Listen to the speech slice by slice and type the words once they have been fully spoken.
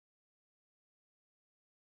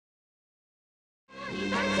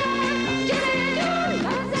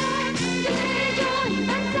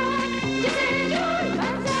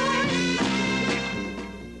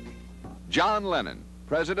John Lennon,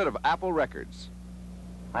 president of Apple Records.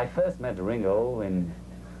 I first met Ringo in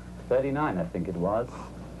 '39, I think it was.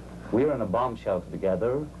 We were in a bomb shelter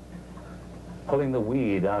together, pulling the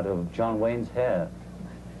weed out of John Wayne's hair.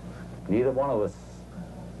 Neither one of us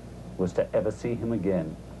was to ever see him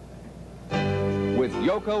again. With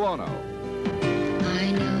Yoko Ono.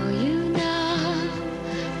 I know you now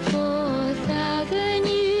for 1,000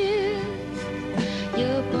 years.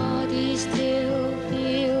 Your body still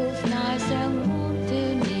feels nice and warm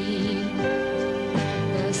to me.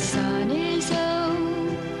 The sun is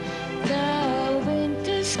old, the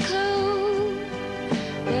winter's cold.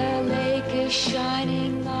 The lake is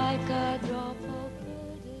shining like a drop of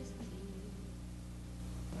Buddha's tea.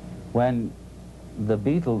 When the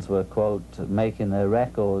Beatles were, quote, making their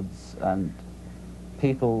records, and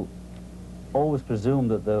people always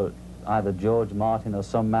presumed that either George Martin or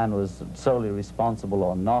some man was solely responsible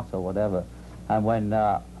or not, or whatever. And when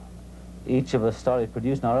each of us started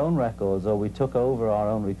producing our own records, or we took over our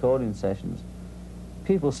own recording sessions,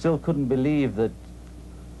 people still couldn't believe that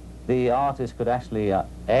the artist could actually,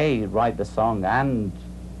 A, write the song and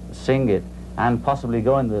sing it, and possibly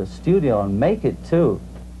go in the studio and make it too.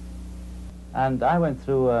 And I went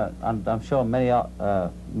through, and I'm sure many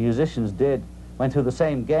musicians went through the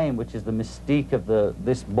same game, which is the mystique of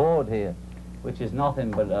this board here, which is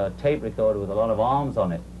nothing but a tape recorder with a lot of arms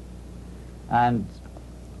on it. And,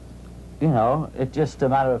 you know, it's just a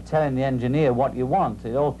matter of telling the engineer what you want.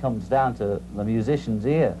 It all comes down to the musician's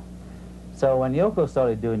ear. So when Yoko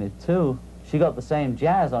started doing it too, she got the same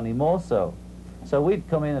jazz, only more so. So we'd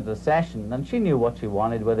come in at a session, and she knew what she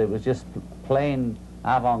wanted, whether it was just plain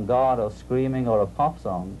avant-garde or screaming or a pop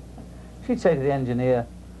song. She'd say to the engineer,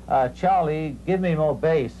 Charlie, give me more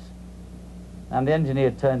bass. And the engineer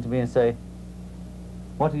would turn to me and say,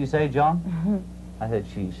 what did you say, John? I said,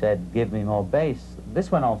 she said, give me more bass. This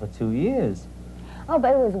went on for 2 years. Oh,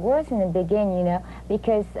 but it was worse in the beginning, you know,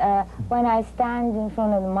 because when I stand in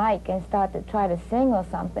front of the mic and start to try to sing or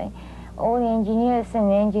something, all the engineers in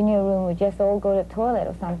the engineer room would just all go to the toilet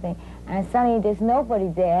or something, and suddenly there's nobody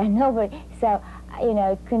there, nobody, so, you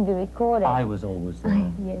know, it couldn't be recorded. I was always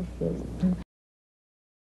there. Yes, yes.